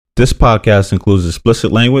This podcast includes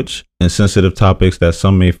explicit language and sensitive topics that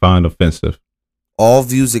some may find offensive. All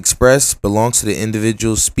views expressed belong to the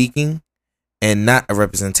individual speaking and not a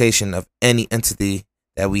representation of any entity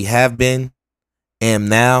that we have been, am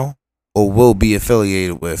now, or will be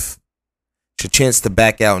affiliated with. It's your chance to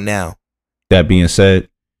back out now. That being said,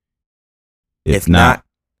 if not,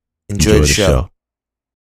 enjoy the show.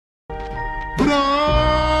 But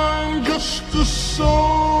I'm just a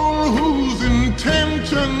soul whose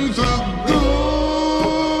intentions are good.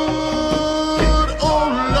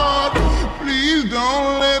 Oh Lord, please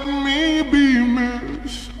don't let me be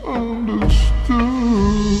misunderstood.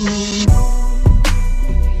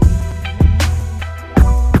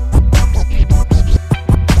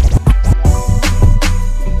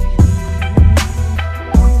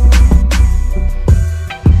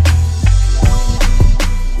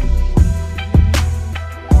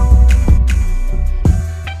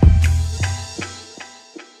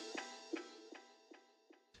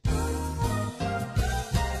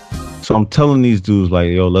 So I'm telling these dudes like,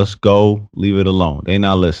 yo, let's go, leave it alone. They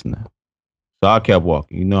not listening. So I kept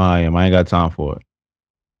walking. You know how I am. I ain't got time for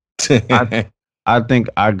it. I think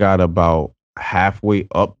I got about halfway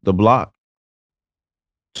up the block.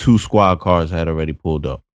 2 squad cars had already pulled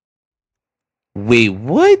up. Wait,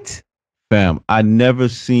 what? Fam, I never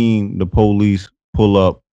seen the police pull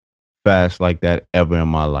up fast like that ever in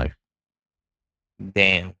my life.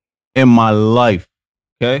 Damn. In my life.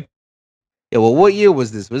 Okay? Yeah, well, what year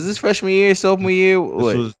was this? Was this freshman year, sophomore year?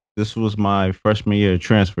 What? This was my freshman year,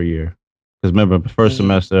 transfer year. Because remember, first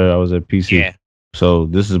semester I was at PC. Yeah. So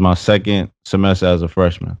this is my second semester as a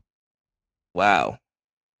freshman. Wow.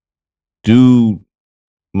 Dude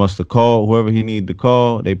must have called whoever he needed to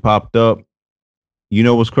call. They popped up. You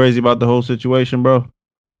know what's crazy about the whole situation, bro?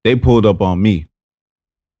 They pulled up on me.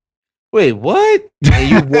 Wait, what? And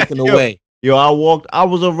you walking away. Yo, I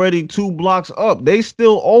was already 2 blocks up. They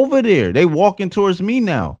still over there. They walking towards me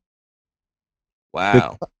now.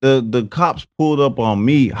 Wow. The cops pulled up on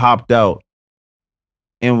me, hopped out,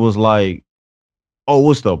 and was like, oh,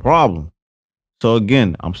 what's the problem? So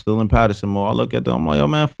again, I'm still in Patterson mode. I look at them, I'm like, yo,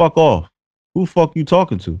 man, fuck off. Who the fuck you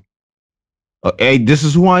talking to? Hey, this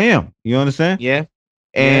is who I am. You understand? Yeah.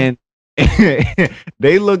 And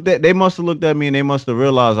they must have looked at me and they must have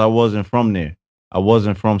realized I wasn't from there. I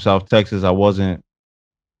wasn't from South Texas. I wasn't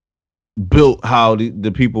built how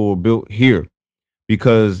the people were built here,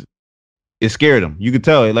 because it scared them. You could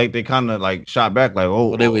tell it, like they kind of like shot back, like, oh,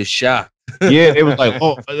 well, they was shocked. Yeah, it was like,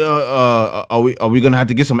 oh, are we gonna have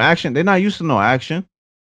to get some action? They're not used to no action.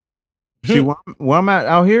 See where I'm at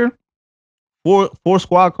out here, four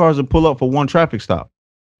squad cars that pull up for 1 traffic stop.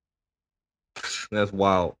 That's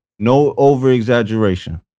wild. No over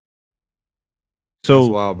exaggeration. So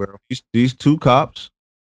that's wild, bro. These 2 cops,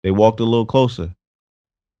 they walked a little closer.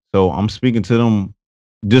 So I'm speaking to them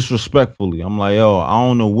disrespectfully. I'm like, yo, I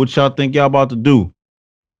don't know what y'all think y'all about to do,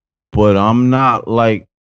 but I'm not like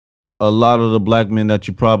a lot of the black men that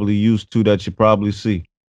you probably used to, that you probably see.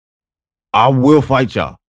 I will fight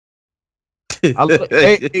y'all.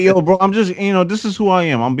 Hey, yo, bro, I'm just, this is who I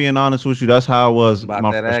am. I'm being honest with you. That's how I was.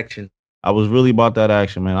 About that action. I was really about that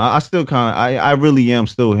action, man. I still I really am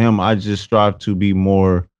still him. I just strive to be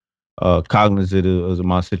more cognizant of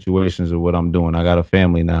my situations and what I'm doing. I got a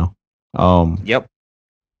family now. Yep.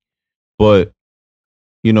 But,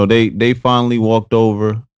 they finally walked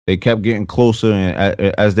over. They kept getting closer, and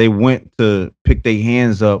as they went to pick their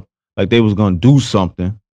hands up, like they was gonna do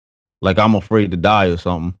something, like I'm afraid to die or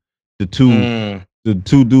something. The two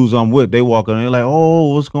dudes I'm with, they walk in, they're like,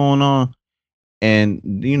 "Oh, what's going on?" And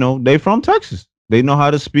they from Texas. They know how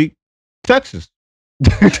to speak Texas.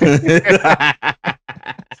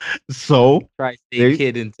 So Tri-state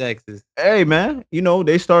kid in Texas. Hey, man,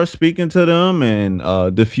 they start speaking to them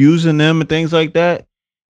and diffusing them and things like that.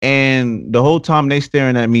 And the whole time they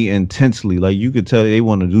staring at me intensely, like you could tell they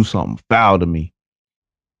want to do something foul to me.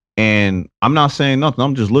 And I'm not saying nothing.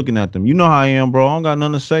 I'm just looking at them. You know how I am, bro. I don't got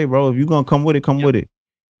nothing to say, bro. If you gonna come with it, come with it.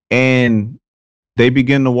 And they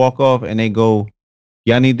begin to walk off and they go,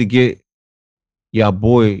 y'all need to get y'all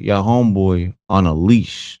homeboy on a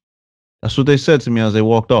leash. That's what they said to me as they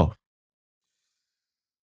walked off.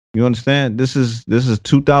 You understand? This is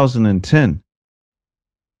 2010.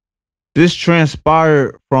 This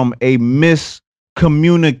transpired from a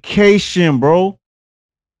miscommunication, bro.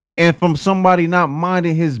 And from somebody not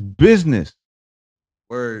minding his business.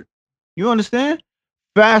 Word. You understand?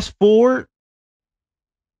 Fast forward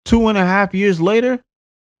 2.5 years later,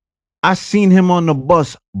 I seen him on the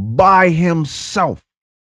bus by himself.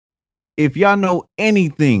 If y'all know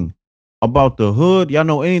anything about the hood, y'all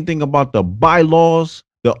know anything about the bylaws,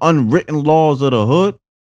 the unwritten laws of the hood,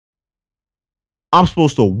 I'm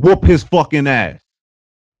supposed to whoop his fucking ass.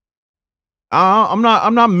 I'm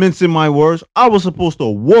not mincing my words. I was supposed to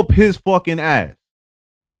whoop his fucking ass.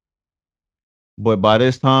 But by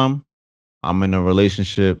this time, I'm in a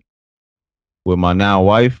relationship with my now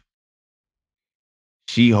wife.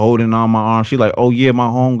 She holding on my arm. She like, oh yeah, my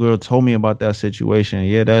homegirl told me about that situation.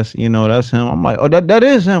 Yeah, that's that's him. I'm like, oh that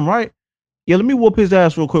is him, right? Yeah, let me whoop his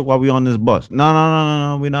ass real quick while we on this bus.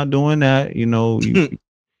 No, we're not doing that. You know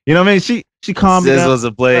what I mean? She calmed me Sis down.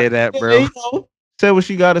 wasn't playing that, bro. Said what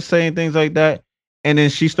she got to say and things like that. And then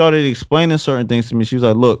she started explaining certain things to me. She was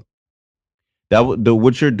like, look,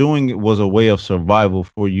 what you're doing was a way of survival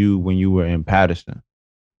for you when you were in Patterson.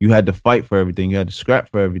 You had to fight for everything. You had to scrap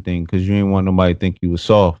for everything because you didn't want nobody to think you was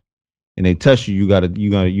soft. And they test you. You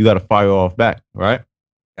gotta fire off back, right?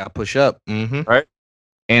 Got to push up. Mm-hmm. Right.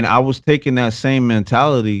 And I was taking that same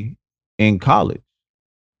mentality in college.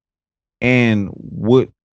 And what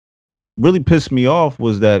really pissed me off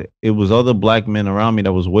was that it was other black men around me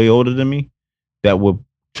that was way older than me that would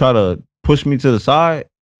try to push me to the side.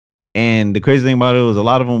 And the crazy thing about it was a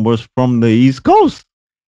lot of them was from the East Coast.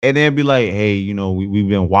 And they'd be like, hey, we've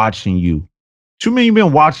been watching you. What you mean you've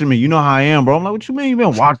been watching me? You know how I am, bro. I'm like, what you mean you've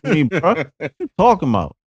been watching me, bro? What you talking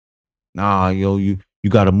about? Nah, yo, you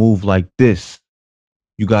gotta move like this.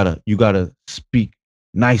 You gotta speak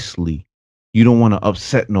nicely. You don't want to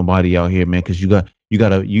upset nobody out here, man, because you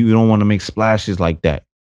don't want to make splashes like that.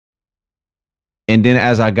 And then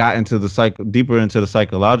as I got into deeper into the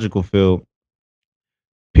psychological field,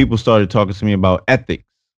 people started talking to me about ethics.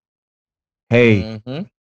 Hey,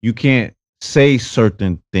 you can't say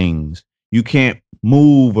certain things. You can't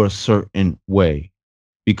move a certain way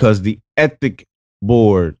because the ethic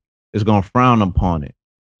board is going to frown upon it.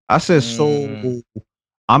 I said, so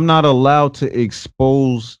I'm not allowed to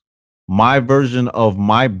expose my version of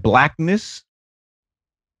my blackness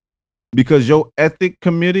because your ethic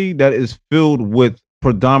committee that is filled with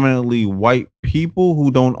predominantly white people who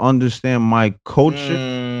don't understand my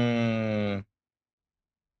culture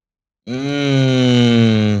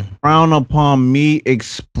frown upon me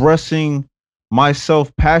expressing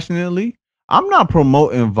myself passionately. I'm not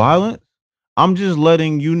promoting violence. I'm just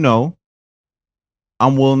letting you know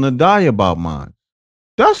I'm willing to die about mine.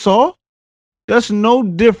 That's all. That's no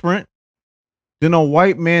different than a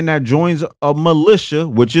white man that joins a militia,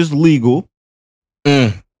 which is legal,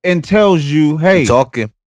 and tells you, "Hey,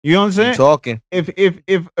 talking." You know what I'm saying? Talking.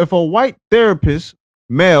 If a white therapist,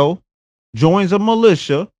 male, joins a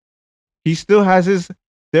militia, he still has his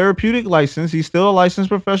therapeutic license. He's still a licensed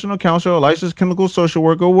professional counselor, a licensed clinical social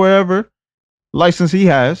worker, wherever license he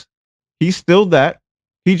has. He's still that.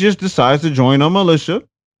 He just decides to join a militia,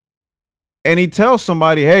 and he tells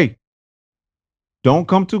somebody, "Hey, don't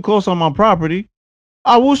come too close on my property.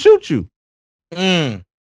 I will shoot you."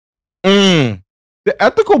 The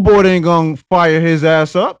ethical board ain't gonna fire his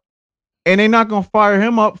ass up, and they're not gonna fire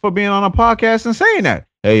him up for being on a podcast and saying that.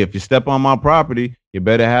 Hey, if you step on my property, you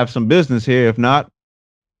better have some business here. If not,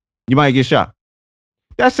 you might get shot.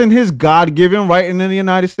 That's in his God-given right in the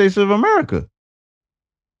United States of America.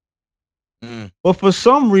 But for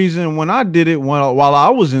some reason, when I did it while I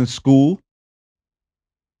was in school,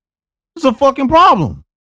 it's a fucking problem.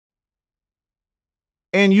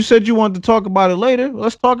 And you said you wanted to talk about it later.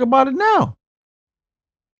 Let's talk about it now.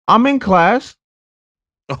 I'm in class.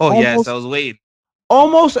 Oh, yes, I was waiting.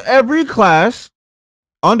 Almost every class,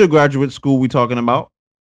 undergraduate school we talking about,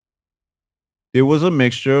 there was a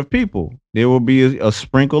mixture of people. There will be a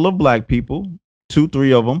sprinkle of black people, 2,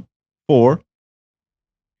 3 of them, 4,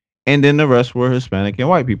 and then the rest were Hispanic and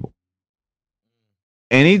white people.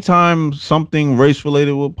 Anytime something race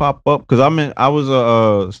related would pop up, because I was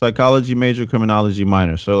a psychology major, criminology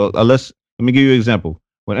minor. So let me give you an example.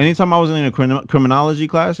 When anytime I was in a criminology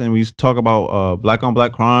class and we talk about black on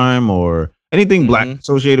black crime or anything black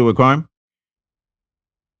associated with crime,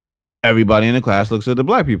 everybody in the class looks at the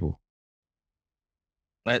black people.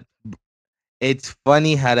 But it's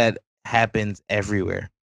funny how that happens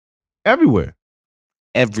everywhere. Everywhere.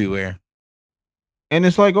 And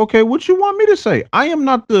it's like, okay, what you want me to say? I am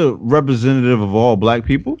not the representative of all black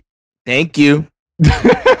people. Thank you.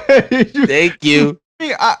 Thank you.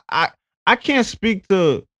 I can't speak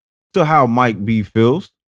to how Mike B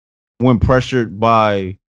feels when pressured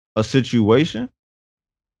by a situation.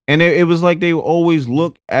 And it was like they always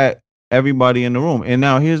look at everybody in the room. And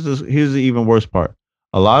now here's the even worse part.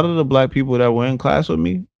 A lot of the black people that were in class with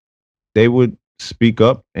me, they would speak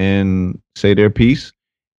up and say their piece,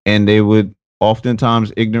 and they would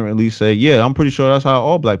oftentimes ignorantly say, yeah, I'm pretty sure that's how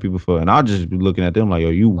all black people feel. And I'll just be looking at them like, yo,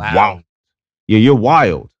 you wild. Yeah, you're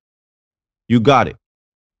wild. You got it.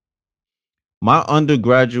 My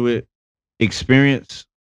undergraduate experience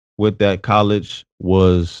with that college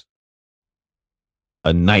was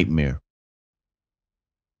a nightmare.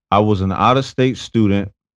 I was an out of state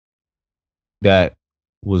student that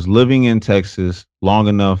was living in Texas long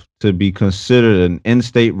enough to be considered an in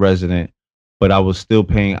state resident, but I was still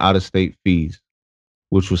paying out of state fees,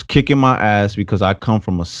 which was kicking my ass because I come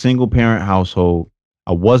from a single parent household.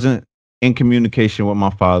 I wasn't in communication with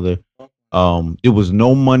my father. It was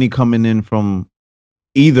no money coming in from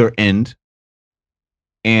either end,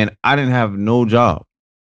 and I didn't have no job.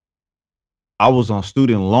 I was on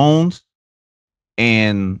student loans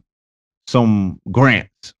and some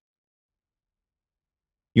grants.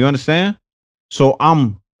 You understand? So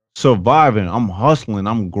I'm surviving, I'm hustling,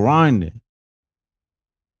 I'm grinding.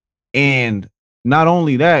 And not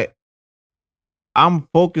only that, I'm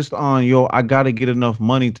focused on, yo, I got to get enough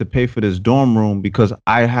money to pay for this dorm room because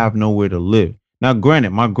I have nowhere to live. Now,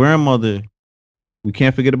 granted, my grandmother, we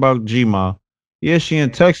can't forget about Gma. Yeah, she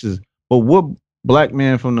in Texas, but what black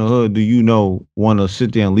man from the hood do you know want to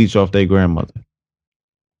sit there and leech off their grandmother?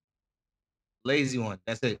 Lazy one.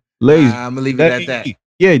 That's it. Lazy. I'm gonna leave it That at ain't that. me.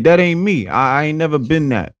 Yeah, that ain't me. I ain't never been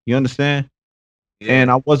that. You understand? And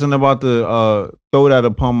Yeah. I wasn't about to throw that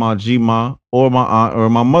upon my Gma or my aunt or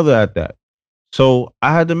my mother at that. So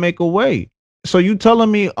I had to make a way. So you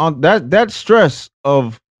telling me on that stress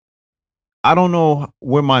of I don't know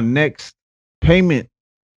where my next payment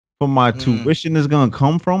for my Mm, tuition is gonna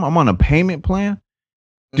come from. I'm on a payment plan.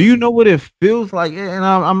 Do you mm. know what it feels like? And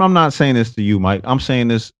I'm not saying this to you, Mike. I'm saying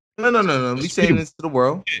this No, no, no, no. to We saying people. this to the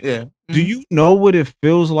world. Yeah. Do Mhm. you know what it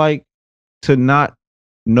feels like to not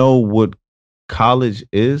know what college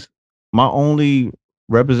is? My only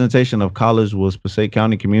representation of college was Passaic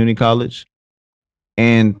County Community College.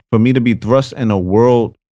 And for me to be thrust in a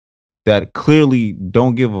world that clearly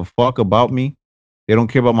don't give a fuck about me, they don't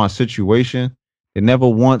care about my situation. They never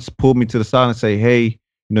once pulled me to the side and say, hey,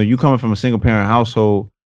 you coming from a single parent household,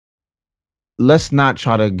 let's not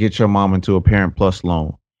try to get your mom into a parent plus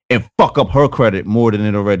loan and fuck up her credit more than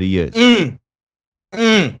it already is. Mm,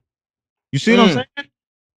 mm, You see what I'm mm, saying?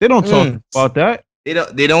 They don't talk mm. about that.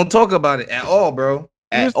 They don't talk about it at all, bro.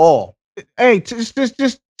 At Just, all. hey,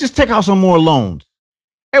 just take out some more loans.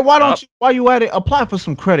 Hey, Yup. why you at it? Apply for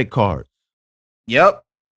some credit cards. Yep.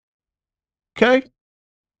 Okay.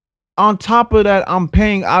 On top of that, I'm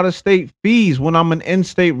paying out of state fees when I'm an in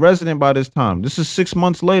state resident by this time. This is 6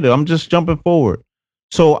 months later. I'm just jumping forward.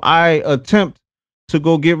 So I attempt to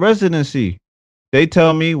go get residency. They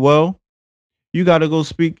tell me, well, you got to go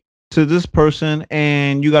speak to this person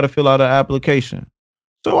and you got to fill out an application.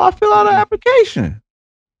 So I fill out an Mm, application.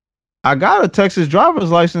 I got a Texas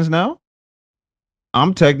driver's license now.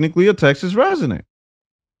 I'm technically a Texas resident.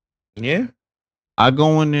 yeah. I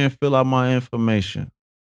go in there and fill out my information.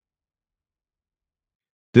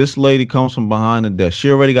 This lady comes from behind the desk. She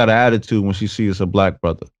already got an attitude when she sees a black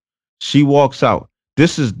brother. She walks out.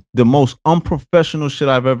 This is the most unprofessional shit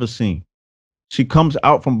I've ever seen. She comes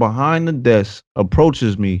out from behind the desk,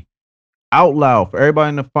 approaches me out loud for everybody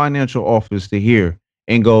in the financial office to hear,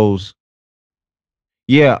 and goes,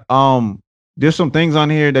 "Yeah, there's some things on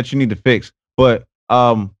here that you need to fix. But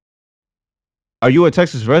are you a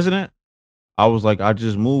Texas resident?" I was like, "I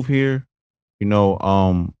just moved here.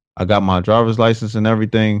 I got my driver's license and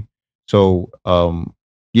everything. So,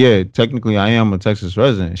 yeah, technically I am a Texas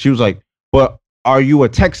resident." She was like, "But are you a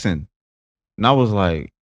Texan?" And I was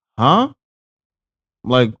like, "Huh?"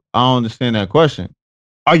 Like, I don't understand that question.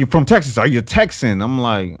 Are you from Texas? Are you a Texan? I'm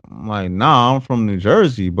like, nah, I'm from New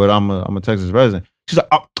Jersey, but I'm a Texas resident. She's like,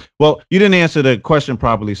 oh, well, you didn't answer the question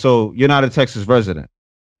properly, so you're not a Texas resident.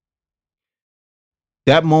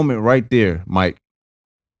 That moment right there, Mike,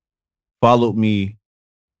 followed me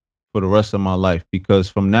for the rest of my life because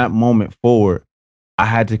from that moment forward, I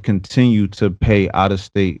had to continue to pay out of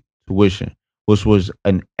state tuition, which was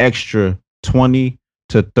an extra $20,000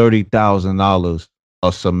 to $30,000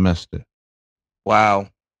 a semester. Wow.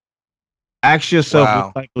 Ask yourself what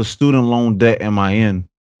Wow. type of student loan debt am I in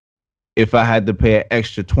if I had to pay an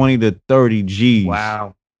extra 20 to 30 G's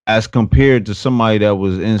Wow. as compared to somebody that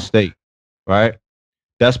was in state, right?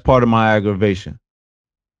 That's part of my aggravation.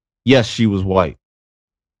 Yes, she was white.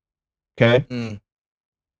 Okay. Mm.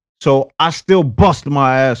 So I still busted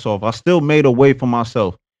my ass off. I still made a way for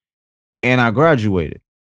myself and I graduated.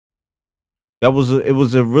 It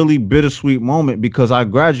was a really bittersweet moment because I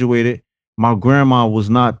graduated. My grandma was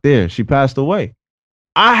not there. She passed away.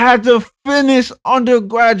 I had to finish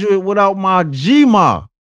undergraduate without my GMA,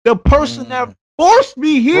 the person that Mm. forced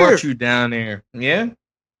me here. Brought you down there. Yeah.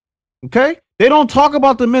 Okay. They don't talk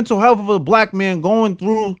about the mental health of a black man going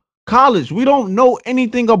through college. We don't know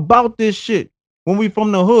anything about this shit when we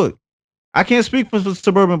from the hood. I can't speak for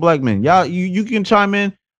suburban black men. Y'all, you can chime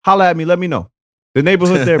in, holla at me, let me know. The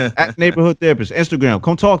neighborhood therapist, at neighborhood therapist, Instagram,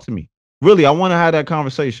 come talk to me. Really, I want to have that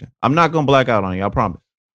conversation. I'm not gonna black out on you, I promise.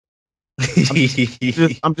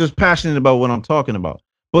 I'm just passionate about what I'm talking about.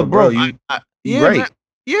 But But bro, bro, you yeah, man, right.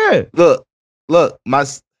 yeah. Look, my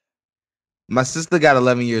sister got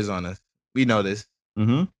 11 years on us. We know this.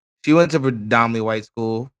 Mm-hmm. She went to predominantly white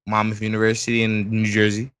school, Monmouth University in New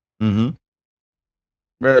Jersey. Mm-hmm.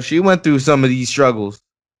 Bro, she went through some of these struggles,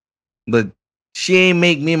 but she ain't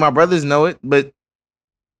make me and my brothers know it. But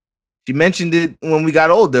she mentioned it when we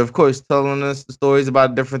got older, of course, telling us the stories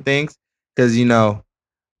about different things. Because I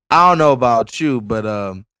don't know about you,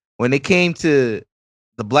 but when it came to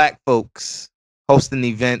the black folks hosting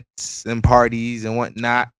events and parties and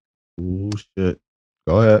whatnot, Oh shit.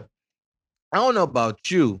 Go ahead. I don't know about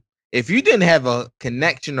you. If you didn't have a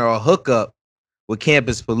connection or a hookup with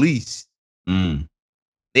campus police, Mm.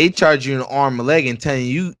 they charge you an arm and leg and telling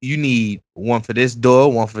you need one for this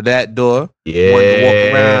door, one for that door, one to walk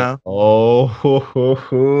Yeah. around. Oh,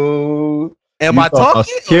 Am you I talking about talking or am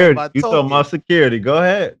security? I You talking talking, about security? Go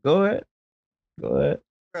ahead. Go ahead. Go ahead.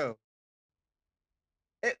 bro?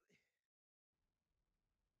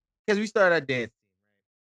 Because we started our dance.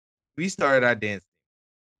 We started our dance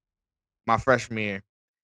my freshman year,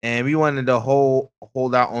 and we wanted to hold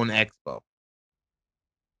our own expo.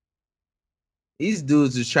 These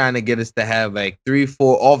dudes was trying to get us to have like 3,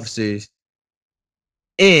 4 officers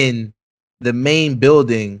in the main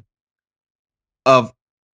building of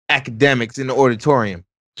academics in the auditorium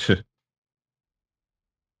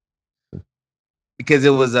because it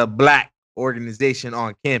was a black organization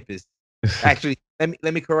on campus. Actually,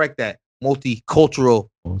 let me correct that. Multicultural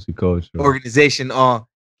Multicultural. organization on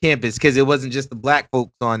campus because it wasn't just the black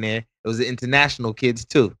folks on there. It was the international kids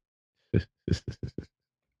too.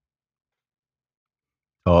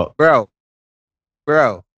 Talk.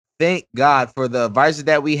 Bro, thank God for the advisor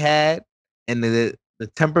that we had and the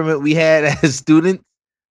temperament we had as students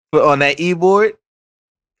on that e-board.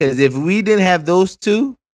 Because if we didn't have those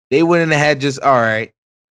two, they wouldn't have had just, all right,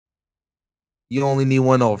 you only need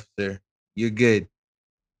one officer. You're good.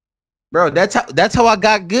 Bro, that's how I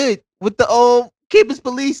got good with the old campus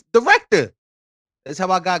police director. That's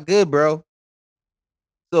how I got good, bro.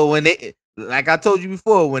 So when they, like I told you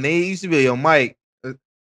before, when they used to be, yo, Mike,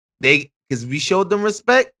 they, because we showed them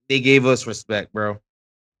respect, they gave us respect, bro.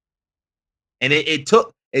 And it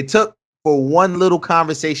took for one little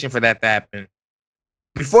conversation for that to happen.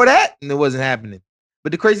 Before that, it wasn't happening.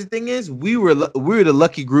 But the crazy thing is, we were the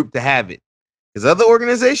lucky group to have it. Because other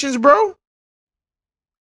organizations, bro,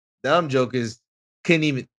 dumb jokers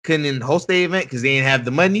couldn't host the event because they didn't have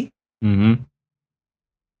the money, Mm-hmm.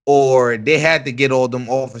 or they had to get all them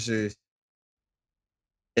officers.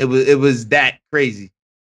 It was that crazy.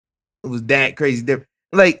 It was that crazy.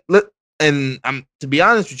 Like, look, and I'm to be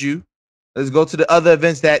honest with you, let's go to the other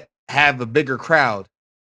events that have a bigger crowd,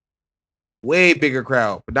 way bigger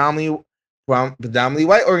crowd, predominantly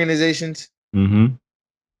white organizations. Mm-hmm.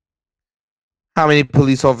 How many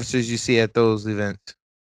police officers you see at those events,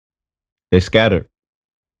 They're scattered.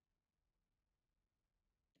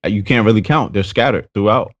 You can't really count. They're scattered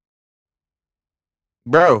throughout.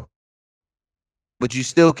 bro? But you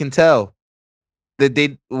still can tell that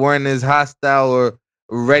they weren't as hostile or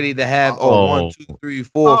ready to have one, Oh. two, three,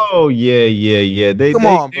 four. Oh yeah, yeah, yeah. They Come they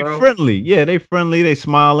on, they bro. friendly. Yeah, they friendly. They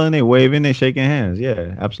smiling. They waving. They shaking hands.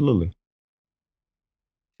 Yeah, absolutely.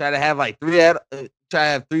 Try to have like try to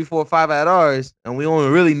have 3, 4, 5 at ours, and we only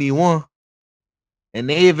really need one. And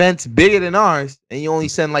the event's bigger than ours, and you only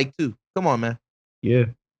send like 2. Come on, man. Yeah.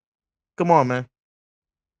 Come on, man.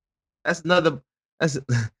 That's another. That's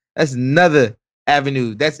that's another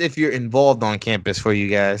avenue. That's if you're involved on campus for you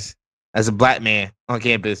guys as a black man on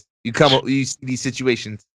campus. You see these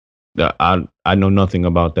situations. I know nothing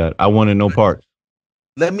about that. I wanted no parts.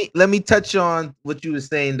 Let me touch on what you were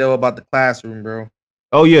saying though about the classroom, bro.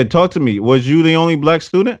 Oh yeah, talk to me. Was you the only black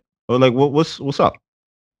student, or like what's up?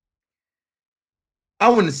 I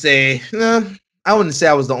wouldn't say no. I wouldn't say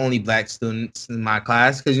I was the only black student in my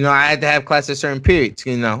class because I had to have class at certain periods.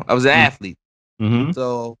 I was an athlete, Mm-hmm.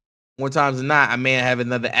 so more times than not, I may have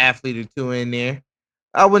another athlete or two in there.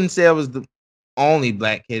 I wouldn't say I was the only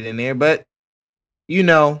black kid in there, but you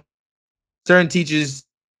know, certain teachers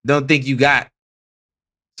don't think you got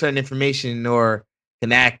certain information or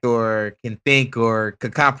can act or can think or can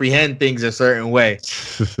comprehend things a certain way,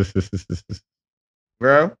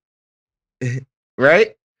 bro.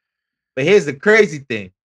 Right? But here's the crazy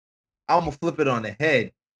thing. I'm gonna flip it on the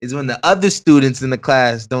head. Is when the other students in the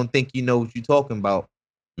class don't think you know what you're talking about.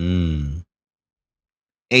 Mm.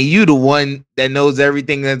 and you the one that knows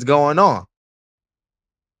everything that's going on.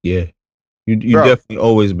 Yeah. You Bro. definitely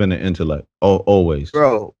always been an intellect. Oh, always.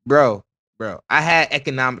 Bro. I had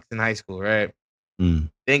economics in high school, right? Mm.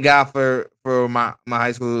 Thank God for my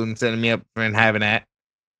high school and setting me up for having that.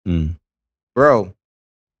 Mm. Bro,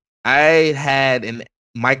 I had an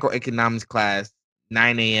microeconomics class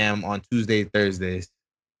 9 a.m. on Tuesdays, Thursdays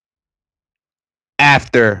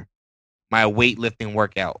after my weightlifting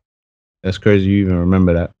workout. That's crazy. You even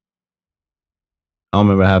remember that. I don't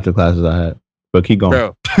remember half the classes I had, but keep going.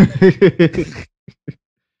 Bro.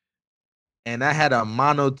 And I had a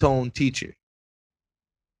monotone teacher.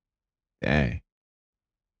 Dang.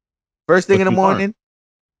 First thing What in the you learn? morning,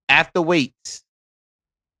 after weights,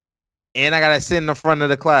 and I gotta sit in the front of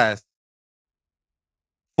the class.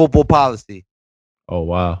 Football policy. Oh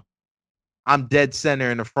wow. I'm dead center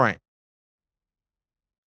in the front.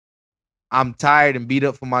 I'm tired and beat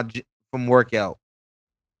up from workout.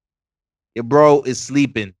 Your bro is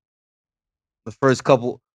sleeping. The first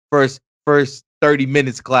 30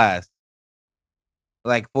 minutes class.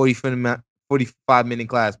 Like 45-minute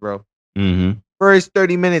class, bro. Mm-hmm. First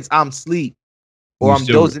 30 minutes, I'm asleep. Or You I'm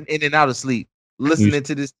still- dozing in and out of sleep, listening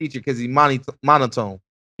to this teacher because he's monotone.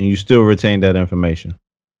 And you still retain that information.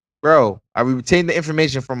 Bro, I retained the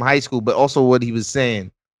information from high school, but also what he was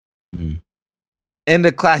saying. Mm. In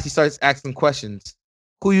the class, he starts asking questions.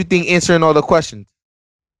 Who you think answering all the questions?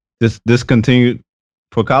 This continued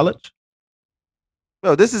for college?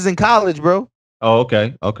 Bro, this is in college, bro. Oh,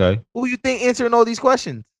 okay. Okay. Who you think answering all these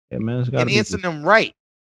questions? Yeah, man, it's gotta And be answering you. them right.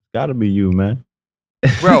 Gotta be you, man.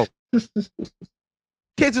 Bro.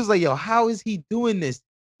 Kids was like, yo, how is he doing this?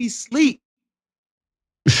 He sleep.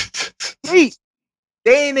 Sleep.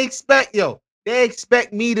 They ain't expect, they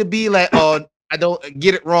expect me to be like, oh, I don't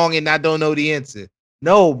get it wrong and I don't know the answer.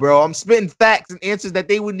 No, bro. I'm spitting facts and answers that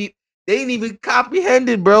they ain't even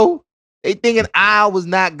comprehended, bro. They thinking I was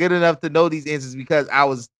not good enough to know these answers because I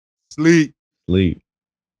was sleep. Sleep.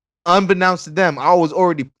 Unbeknownst to them, I was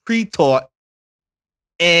already pre-taught.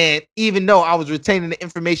 And even though I was retaining the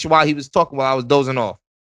information while he was talking, while I was dozing off.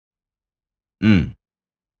 Mm.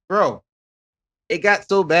 Bro, it got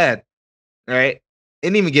so bad. All right. It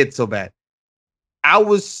didn't even get so bad. I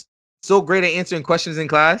was so great at answering questions in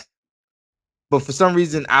class, but for some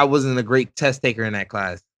reason, I wasn't a great test taker in that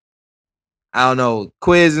class. I don't know,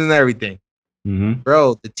 quiz and everything. Mm-hmm.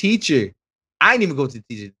 Bro, the teacher, I didn't even go to the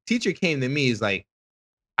teacher. The teacher came to me, is like,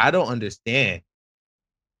 I don't understand.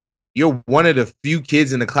 You're one of the few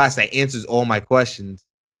kids in the class that answers all my questions.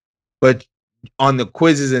 But on the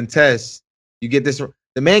quizzes and tests, you get this.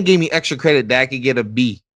 The man gave me extra credit that I could get a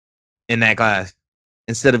B in that class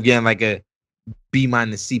instead of getting like a B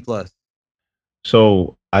minus C plus.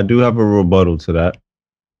 So I do have a rebuttal to that.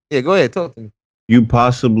 Yeah, go ahead, talk to me. You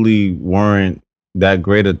possibly weren't that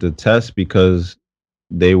great at the test because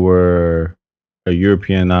they were a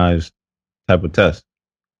Europeanized type of test.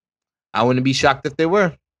 I wouldn't be shocked if they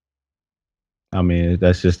were. I mean,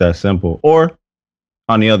 that's just that simple. Or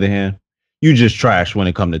on the other hand, you just trash when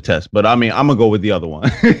it comes to tests. But I mean, I'm gonna go with the other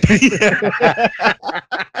one.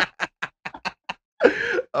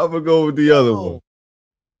 I'm gonna go with the other one.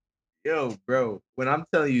 Yo, bro, when I'm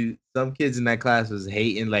telling you, some kids in that class was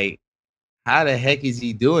hating, like, how the heck is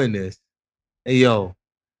he doing this? Hey, yo,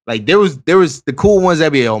 like there was the cool ones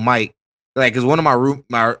that be, yo, Mike, like, cause one of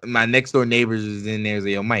my next door neighbors was in there. Like,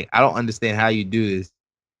 yo, Mike, I don't understand how you do this.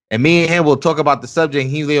 And me and him will talk about the subject.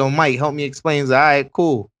 And he's like, yo, Mike, help me explain. He's like, all right,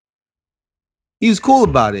 cool. He was cool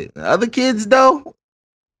about it. The other kids though,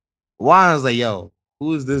 Juan was like, yo,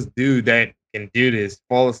 who is this dude that can do this?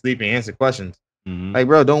 Fall asleep and answer questions. Mm-hmm. Like,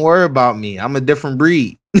 bro, don't worry about me. I'm a different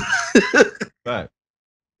breed. Fact.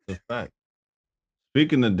 It's a fact.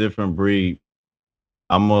 Speaking of different breed,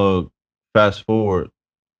 I'm gonna fast forward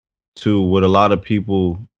to what a lot of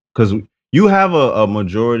people, because you have a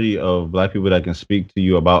majority of black people that can speak to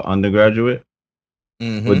you about undergraduate,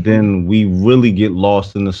 but then we really get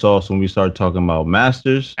lost in the sauce when we start talking about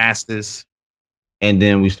masters, and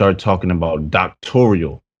then we start talking about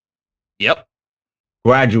doctoral. Yep.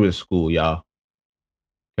 Graduate school, y'all.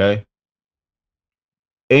 Okay.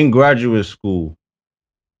 In graduate school,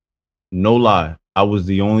 no lie, I was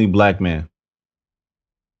the only black man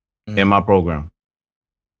in my program.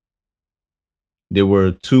 There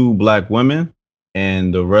were 2 black women,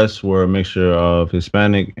 and the rest were a mixture of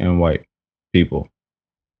Hispanic and white people.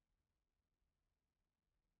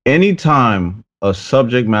 Anytime a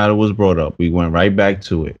subject matter was brought up, we went right back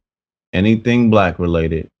to it. Anything black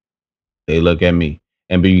related, they look at me.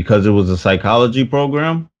 And because it was a psychology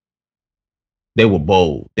program, they were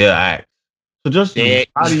bold. They'll act. So just Yeah,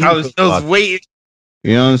 how do you I was feel about waiting. it?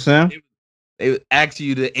 You know what I'm saying? They ask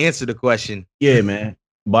you to answer the question. Yeah, man.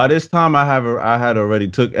 By this time, I had already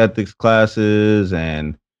took ethics classes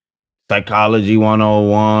and psychology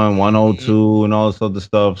 101, Mhm. 102, and all this other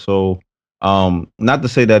stuff. So, not to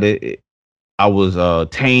say that I was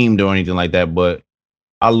tamed or anything like that, but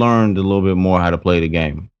I learned a little bit more how to play the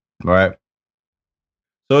game. Right.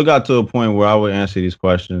 So it got to a point where I would answer these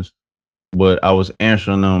questions, but I was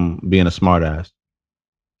answering them being a smartass.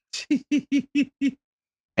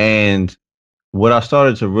 And what I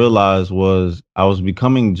started to realize was I was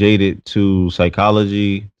becoming jaded to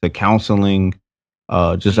psychology, to counseling,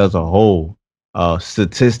 just as a whole,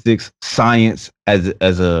 statistics, science as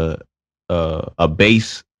a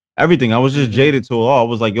base, everything. I was just Mhm. jaded to it all. I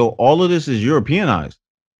was like, yo, all of this is Europeanized.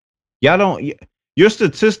 Y'all don't. Your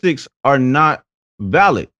statistics are not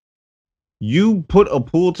valid. You put a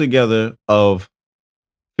pool together of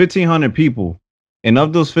 1,500 people, and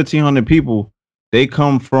of those 1,500 people, they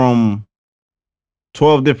come from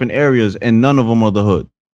 12 different areas, and none of them are the hood.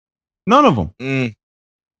 None of them. Mm.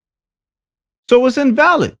 So it's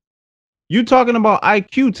invalid. You talking about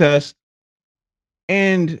IQ test,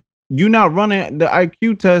 and you not running the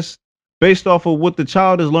IQ test based off of what the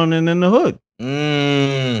child is learning in the hood.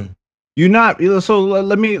 Mm. You're not. So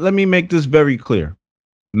let me make this very clear.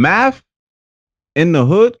 Math in the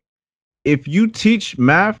hood. If you teach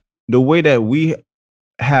math the way that we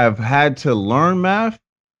have had to learn math,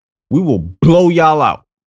 we will blow y'all out.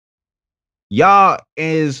 Y'all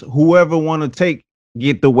is whoever want to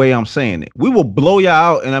get the way I'm saying it. We will blow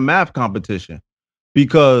y'all out in a math competition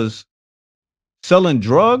because selling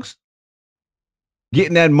drugs,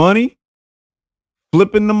 getting that money,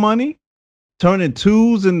 flipping the money, turning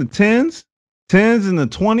twos into tens, tens into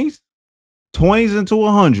twenties, twenties into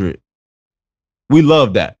 100. We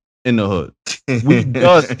love that in the hood. We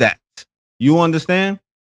does that. You understand?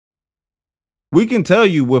 We can tell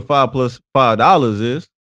you what five plus $5 is.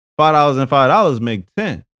 $5 and $5 make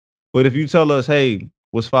 10. But if you tell us, hey,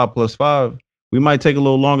 what's 5 plus 5? We might take a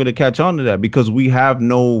little longer to catch on to that because we have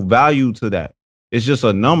no value to that. It's just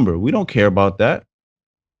a number. We don't care about that.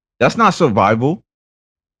 That's not survival.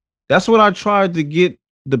 That's what I tried to get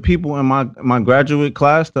the people in my graduate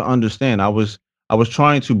class to understand. I was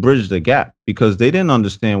trying to bridge the gap because they didn't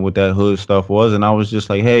understand what that hood stuff was, and I was just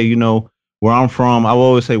like, hey, where I'm from. I will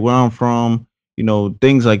always say where I'm from.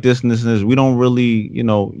 Things like this and this and this. We don't really,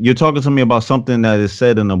 you're talking to me about something that is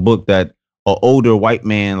said in a book that an older white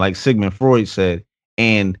man like Sigmund Freud said,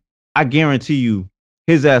 and I guarantee you,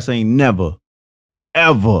 his ass ain't never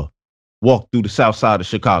ever walked through the South Side of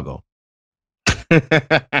Chicago.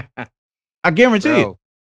 I guarantee it. Bro,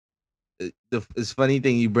 it's funny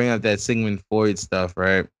thing you bring up that Sigmund Freud stuff,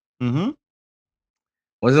 right? Mm-hmm.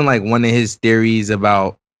 Wasn't like one of his theories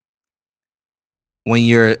about when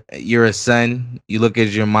you're a son, you look at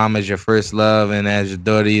your mom as your first love, and as your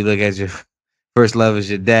daughter, you look at your first love as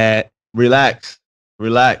your dad. Relax.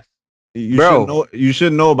 Relax. You should Bro, know. You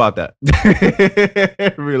should know about that.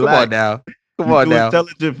 come on Relax. now, come You're on too now.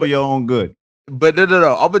 intelligent for But your own good.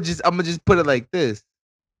 no. I'm gonna just put it like this.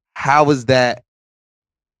 How is that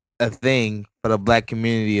a thing for the black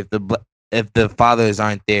community if the fathers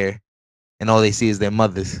aren't there and all they see is their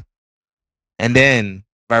mothers? And then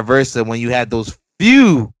vice versa, when you had those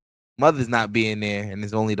few mothers not being there and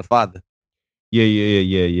it's only the father. Yeah.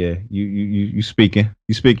 You speaking.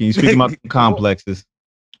 You speaking about the come on, complexes.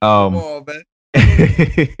 come Um. on, man.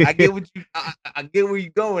 I yeah, get what you. I get where you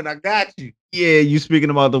going. I got you. you speaking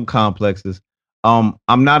about them complexes. I'm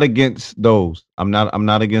not against those. I'm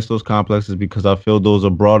not against those complexes because I feel those are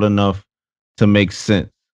broad enough to make sense.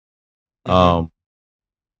 Mm-hmm. Um,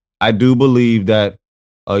 I do believe that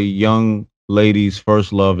a young lady's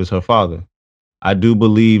first love is her father. I do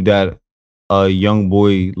believe that a young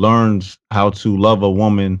boy learns how to love a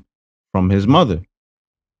woman from his mother.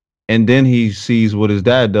 And then he sees what his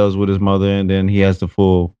dad does with his mother, and then he has the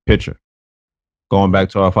full picture. Going Mm-hmm. back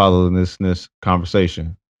to our fatherlessness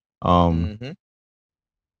conversation. Um, Mm-hmm.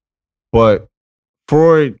 but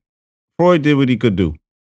Freud Freud did what he could do,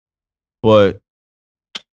 but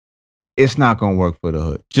it's not gonna work for the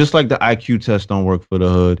hood. Just like the IQ test don't work for the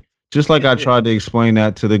hood. Just like I tried to explain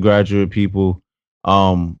that to the graduate people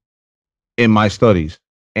um in my studies.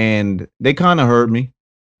 And they kind of heard me.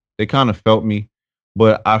 They kind of felt me,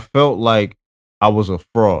 but I felt like I was a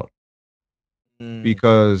fraud Mm.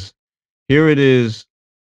 because here it is.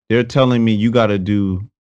 They're telling me you got to do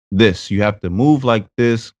this. You have to move like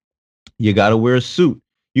this. You got to wear a suit.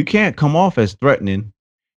 You can't come off as threatening.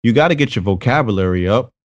 You got to get your vocabulary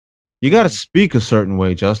up. You got to Mm. speak a certain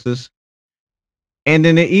way, Justice. And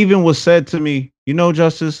then it even was said to me,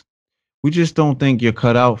 Justice, we just don't think you're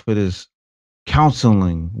cut out for this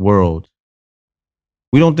counseling world.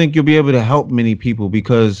 We don't think you'll be able to help many people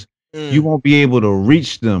because you won't be able to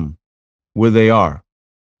reach them where they are.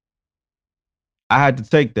 I had to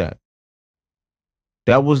take that.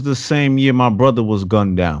 That was the same year my brother was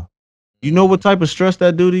gunned down. You know what type of stress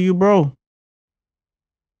that do to you, bro?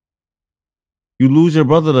 You lose your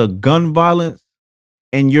brother to gun violence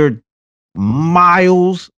and you're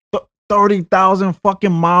miles, 30,000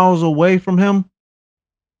 fucking miles away from him.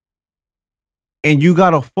 And you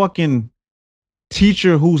got a fucking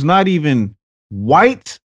teacher who's not even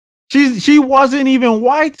white. She wasn't even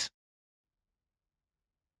white.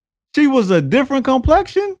 She was a different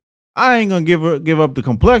complexion. I ain't gonna give up the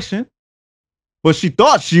complexion, but she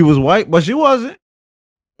thought she was white, but she wasn't.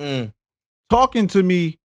 Talking to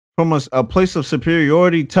me from a place of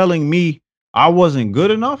superiority, telling me I wasn't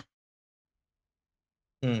good enough.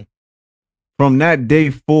 From that day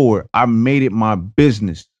forward, I made it my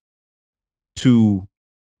business to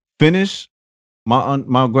finish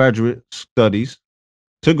my graduate studies,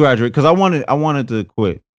 to graduate, because I wanted to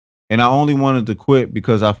quit. And I only wanted to quit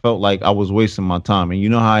because I felt like I was wasting my time. And you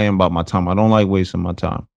know how I am about my time. I don't like wasting my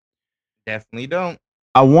time. Definitely don't.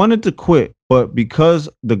 I wanted to quit, but because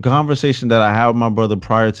the conversation that I had with my brother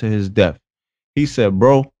prior to his death, he said,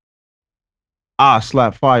 bro, I'll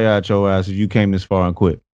slap fire at your ass if you came this far and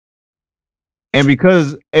quit. And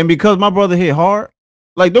because my brother hit hard,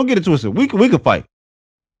 like, don't get it twisted. We could fight.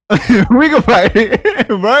 We could fight,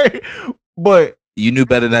 right? But you knew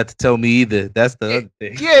better not to tell me either. That's the other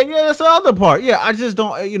thing. Yeah, that's the other part. Yeah, I just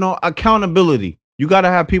don't, accountability. You got to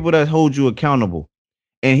have people that hold you accountable.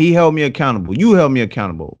 And he held me accountable. You held me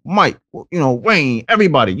accountable. Mike, Wayne,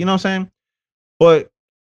 everybody, you know what I'm saying? But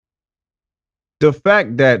the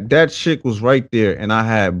fact that that chick was right there and I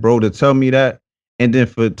had bro to tell me that, and then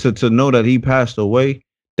to know that he passed away,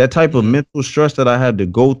 that type of mental stress that I had to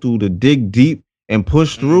go through to dig deep and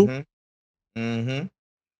push through,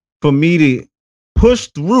 for me to push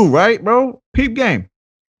through, right, bro? Peep game.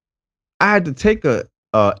 I had to take a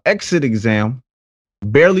exit exam,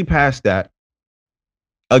 barely passed that.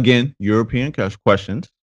 Again, European questions,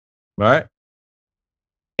 right?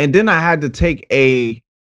 And then I had to take a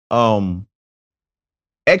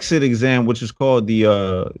exit exam, which is called the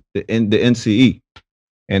NCE,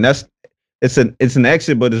 and it's an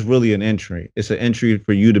exit, but it's really an entry. It's an entry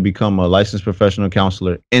for you to become a licensed professional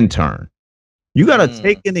counselor intern. You got to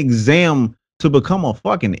take an exam to become a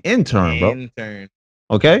fucking intern, bro.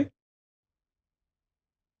 Okay.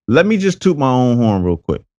 Let me just toot my own horn real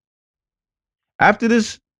quick. After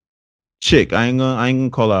this chick, I ain't gonna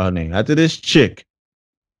call out her name. After this chick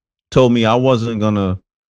told me I wasn't gonna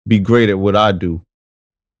be great at what I do,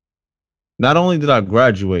 not only did I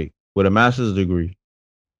graduate with a master's degree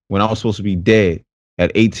when I was supposed to be dead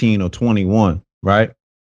at 18 or 21, right?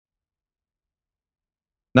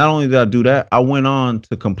 Not only did I do that, I went on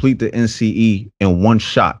to complete the NCE in one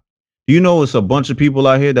shot. You know, it's a bunch of people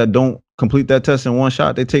out here that don't complete that test in one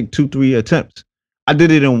shot. They take 2-3 attempts. I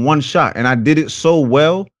did it in one shot, and I did it so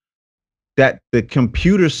well that the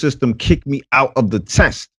computer system kicked me out of the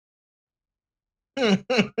test.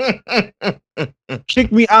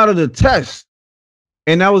 Kicked me out of the test.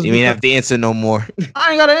 And that was, you ain't have to answer no more.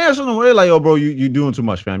 I ain't got to answer no more. They're like, yo, bro, you doing too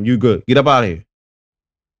much, fam. You good. Get up out of here.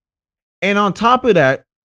 And on top of that,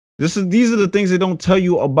 these are the things they don't tell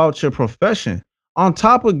you about your profession. On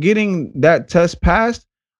top of getting that test passed,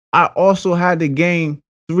 I also had to gain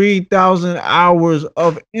 3,000 hours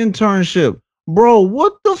of internship. Bro,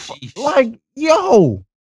 what the fuck? Like, yo.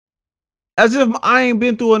 As if I ain't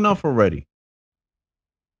been through enough already.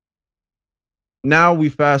 Now we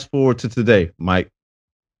fast forward to today, Mike.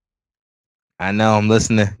 I know, I'm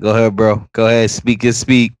listening. Go ahead, bro. Go ahead, speak and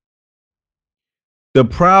speak. The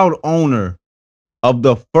proud owner of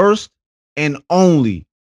the first and only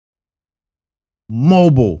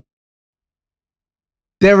mobile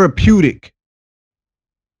therapeutic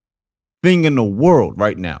thing in the world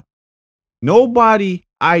right now. Nobody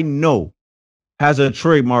I know has a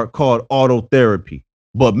trademark called auto therapy,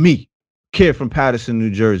 but me, kid from Paterson,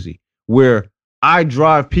 New Jersey, where I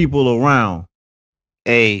drive people around,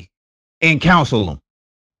 and counsel them,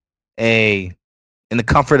 in the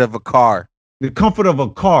comfort of a car. The comfort of a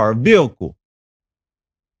car, a vehicle.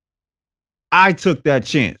 I took that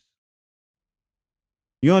chance.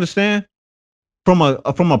 You understand? From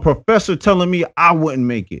a professor telling me I wouldn't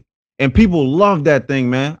make it, and people love that thing,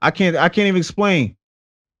 man. I can't even explain.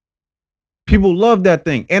 People love that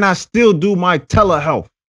thing, and I still do my telehealth,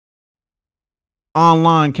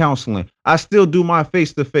 online counseling. I still do my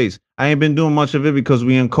face-to-face. I ain't been doing much of it because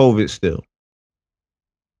we in COVID still.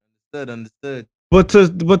 Understood. But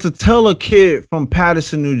to tell a kid from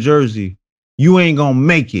Paterson, New Jersey, you ain't gonna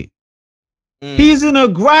make it, He's in a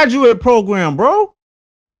graduate program, bro.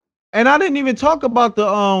 And I didn't even talk about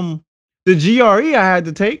the GRE I had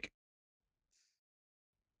to take.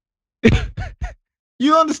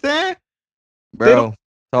 You understand? They don't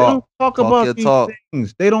Bro, they don't talk. talk Talk about your these talk.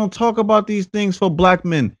 things. They don't talk about these things for black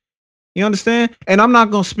men. You understand? And I'm not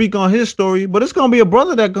gonna speak on his story, but it's gonna be a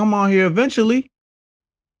brother that come on here eventually.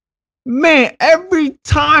 Man, every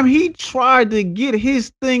time he tried to get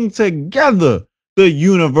his thing together, the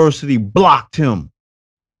university blocked him.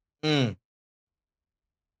 Mm.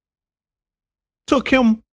 Took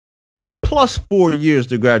him plus 4 years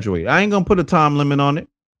to graduate. I ain't gonna put a time limit on it,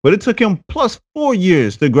 but it took him plus 4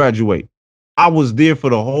 years to graduate. I was there for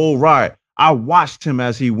the whole ride. I watched him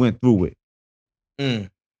as he went through it. Mm.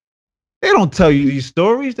 They don't tell you these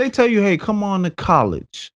stories. They tell you, hey, come on to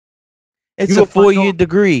college. It's You a a 4-year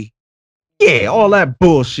degree. Yeah, all that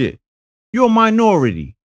bullshit. You're a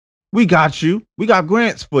minority. We got you. We got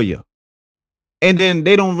grants for you. And then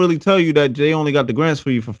they don't really tell you that they only got the grants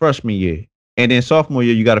for you for freshman year. And then sophomore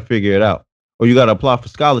year, you got to figure it out. Or you got to apply for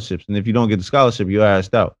scholarships. And if you don't get the scholarship, you're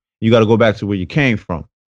asked out. You got to go back to where you came from.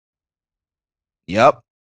 Yep.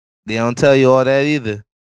 They don't tell you all that either.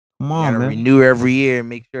 Come You on, gotta man. renew every year and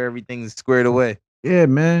make sure everything's squared away. Yeah,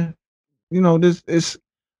 man. You know, this is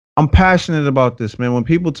I'm passionate about this, man. When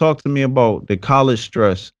people talk to me about the college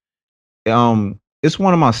stress, it's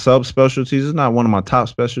one of my subspecialties. It's not one of my top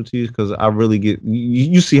specialties because I really get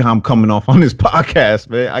you see how I'm coming off on this podcast,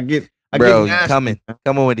 man. I get Bro, you nasty. coming.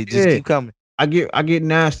 Come on with it. Just Yeah. keep coming. I get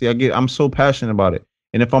nasty. I'm so passionate about it.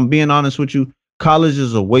 And if I'm being honest with you, college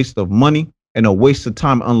is a waste of money and a waste of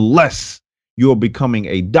time unless you're becoming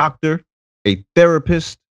a doctor, a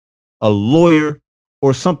therapist, a lawyer,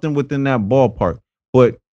 or something within that ballpark.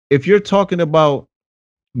 But if you're talking about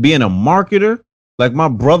being a marketer, like my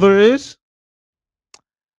brother is,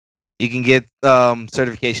 You can get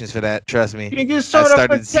certifications for that. Trust me. you can get I started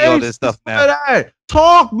to see all this certifications stuff for now. that.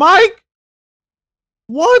 Talk, Mike.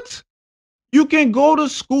 What? You can go to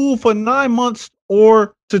school for 9 months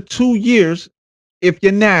or to 2 years if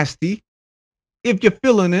you're nasty, if you're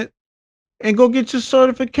feeling it, and go get your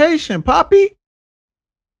certification, Poppy.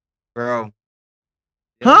 Bro.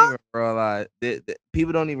 They don't Huh? even realize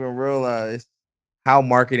people don't even realize how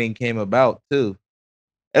marketing came about too.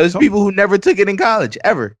 It was Come- people who never took it in college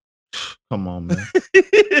ever. Come on, man.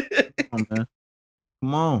 Come on, man.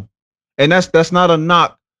 Come on. And that's not a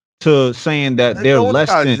knock to saying that they're No one in less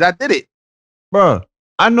than. colleges. I did it. Bruh,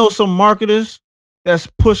 I know some marketers that's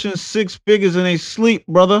pushing 6 figures in their sleep,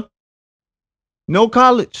 brother. No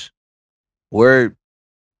college. Word.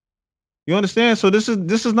 You understand? So this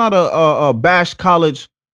is not a bash college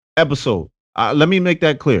episode. Let me make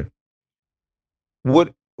that clear.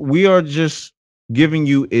 What we are just giving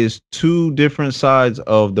you is two different sides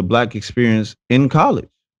of the black experience in college.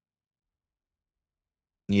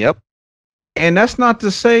 Yep. And that's not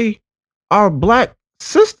to say our black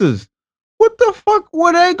sisters. What the fuck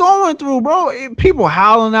were they going through, bro? People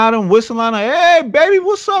howling at them, whistling at them. Hey, baby,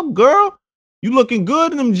 what's up, girl? You looking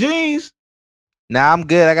good in them jeans, Nah, I'm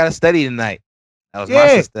good. I gotta study tonight. That was my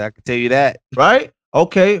Yeah. sister. I can tell you that. right?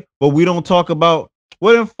 Okay, but we don't talk about,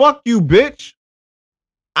 well, then fuck you, bitch.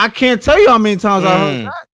 I can't tell you how many times I heard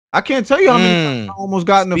that. I can't tell you how many times I almost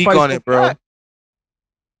got in a Speak fight. on it, bro. That.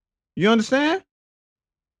 You understand?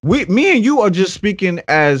 Me and you are just speaking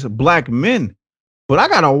as black men. But I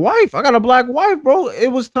got a wife. I got a black wife, bro. It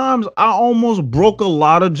was times I almost broke a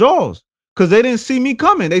lot of jaws because they didn't see me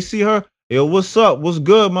coming. They see her, yo, what's up? What's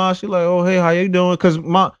good, ma? She like, oh, hey, how you doing? Because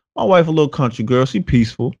my wife a little country girl. She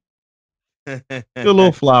peaceful. She a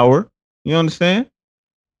little flower. You understand?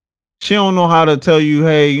 She don't know how to tell you,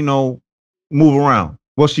 hey, move around.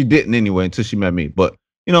 Well, she didn't anyway until she met me. But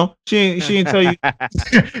she ain't tell you.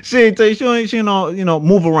 She ain't tell you. She ain't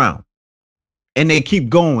move around. And they keep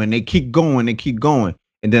going, they keep going, they keep going.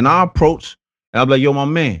 And then I approach, and I'm like, yo, my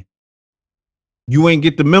man, you ain't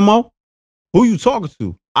get the memo? Who you talking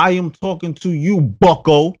to? I am talking to you,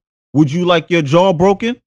 bucko. Would you like your jaw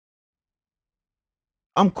broken?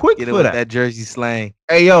 I'm quick Get it for with that. that Jersey slang.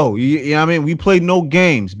 Hey, yo, you know what I mean? We play no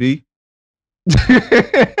games, B.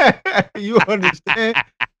 You understand?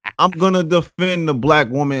 I'm going to defend the black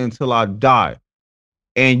woman until I die.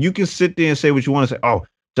 And you can sit there and say what you want to say. Oh,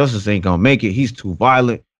 Justice ain't gonna make it. He's too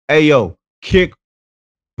violent. Hey, yo, kick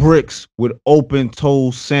bricks with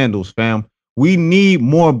open-toe sandals, fam. We need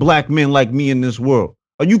more black men like me in this world.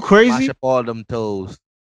 Are you Wash crazy? up all them toes.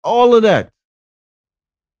 All of that.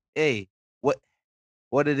 Hey,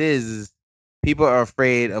 what it is people are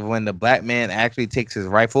afraid of when the black man actually takes his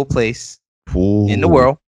rightful place in the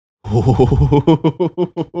world.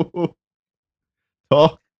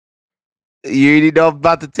 Talk. You already know I'm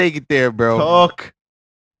about to take it there, bro. Talk.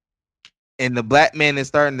 And the black man is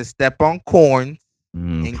starting to step on corns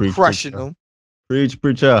and Preach, crushing preacher. them.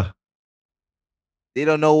 Preacher. They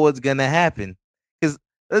don't know what's gonna happen. Because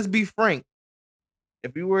let's be frank,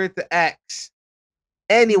 if we were to ask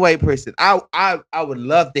any white person, I would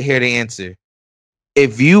love to hear the answer.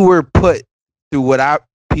 If you were put through what our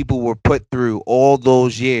people were put through all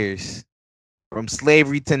those years, from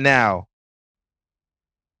slavery to now,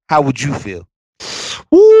 how would you feel?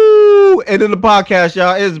 Woo! And in the podcast,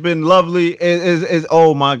 y'all, it's been lovely. It's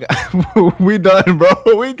oh my god, we done, bro.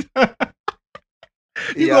 We done.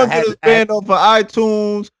 You Yeah, gonna get us banned off of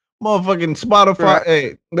iTunes, motherfucking Spotify.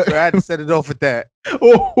 Hey, I had to set it off with that.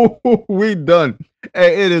 oh, we done.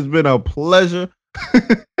 Hey, it has been a pleasure.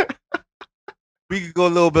 We could go a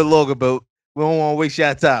little bit longer, but we don't want to waste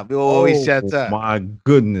your time. We don't want to waste your time. My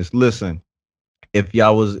goodness. Listen, if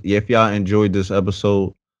y'all enjoyed this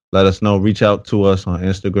episode, let us know. Reach out to us on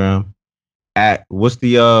Instagram at what's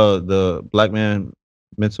the Black Man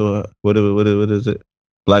Mental what is it?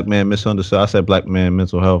 Black Man Misunderstood. I said Black Man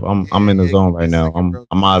Mental Health. I'm in the zone right now.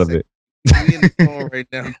 I'm out of it. We in the zone right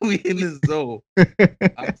now. We in the zone.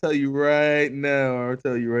 I'll tell you right now.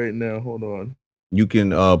 Hold on. You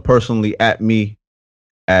can personally at me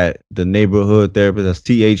at the neighborhood therapist. That's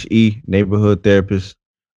THE neighborhood therapist.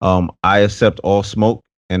 I accept all smoke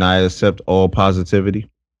and I accept all positivity.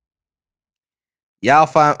 Y'all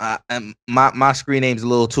find my screen name's a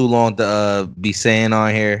little too long to be saying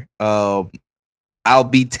on here. I'll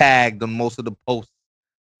be tagged on most of the posts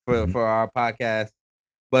for our podcast.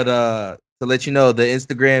 But to let you know, the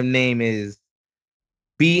Instagram name is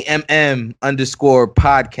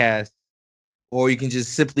BMM_podcast. Or you can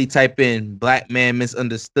just simply type in Black Man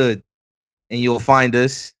Misunderstood and you'll find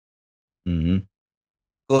us. Mm-hmm.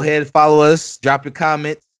 Go ahead, follow us, drop your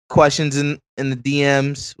comments, questions in the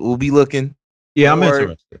DMs. We'll be looking. Yeah, I'm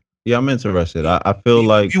interested. I feel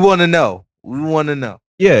like you want to know. We want to know.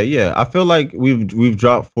 Yeah. I feel like we've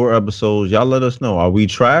dropped 4 episodes. Y'all let us know. Are we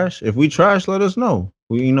trash? If we trash, let us know.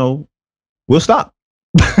 We'll stop.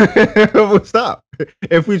 We'll stop.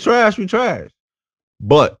 If we trash, we trash.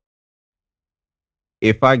 But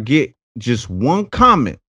if I get just one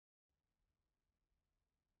comment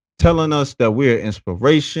telling us that we're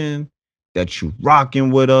inspiration, that you rocking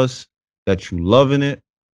with us, that you loving it,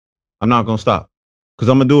 I'm not gonna stop. Because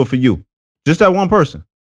I'm gonna do it for you. Just that one person.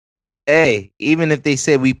 Hey, even if they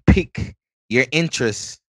say we pick your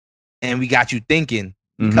interests and we got you thinking,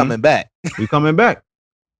 we coming back. We coming back.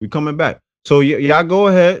 So y'all go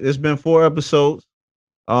ahead. It's been 4 episodes.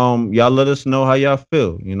 Y'all let us know how y'all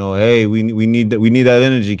feel. Hey, we need that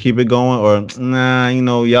energy. Keep it going, or nah,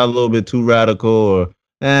 y'all a little bit too radical, or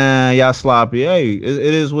y'all sloppy. Hey, it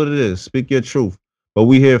is what it is. Speak your truth. But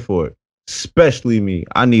we here for it. Especially me.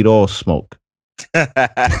 I need all smoke. But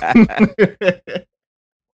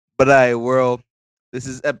all right, world. This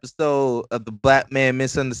is episode of the Black Man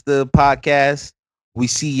Misunderstood podcast. We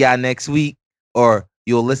see y'all next week, or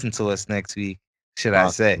you'll listen to us next week, should I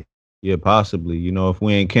say. Yeah, possibly. If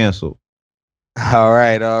we ain't canceled. All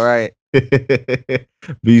right.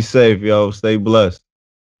 Be safe, yo. Stay blessed.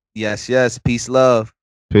 Yes. Peace, love.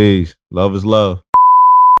 Peace. Love is love.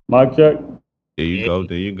 Mic check. There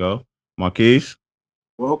you go. Marquise.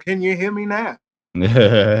 Well, can you hear me now?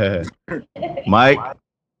 Mike.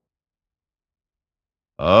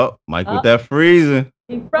 Oh, Mike with that freezing.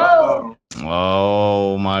 He froze.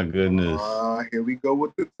 Oh my goodness. Here we go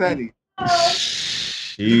with the Teddy.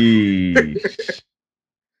 Sheesh.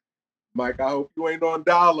 Mike, I hope you ain't on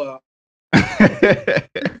dollar.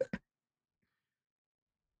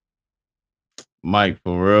 Mike,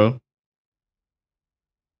 for real.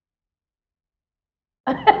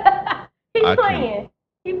 He's playing.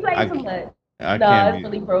 He plays too much. It's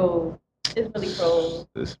really froze.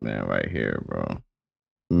 This man right here, bro.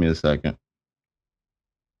 Give me a second.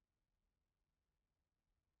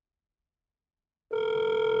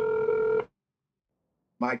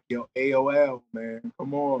 Mike, your AOL, man.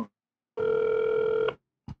 Come on.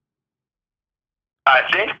 I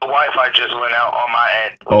think the Wi-Fi just went out on my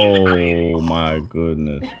end. Oh my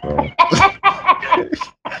goodness, bro.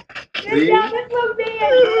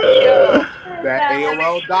 That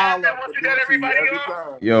AOL dollar.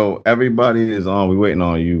 Yo, everybody is on. We waiting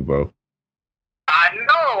on you, bro. I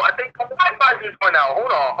know. I think the Wi-Fi just went out.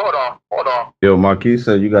 Hold on. Yo, Marquis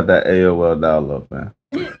said you got that AOL dial up, man.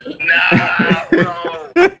 Nah, bro.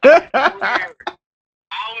 I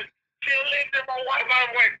was chilling and my Wi-Fi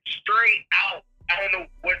went straight out. I don't know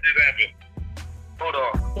what just happened. Hold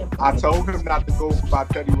on. I told him not to go by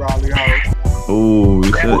Teddy Riley house. Ooh,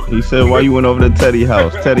 he said why you went over to Teddy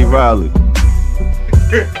house, Teddy Riley.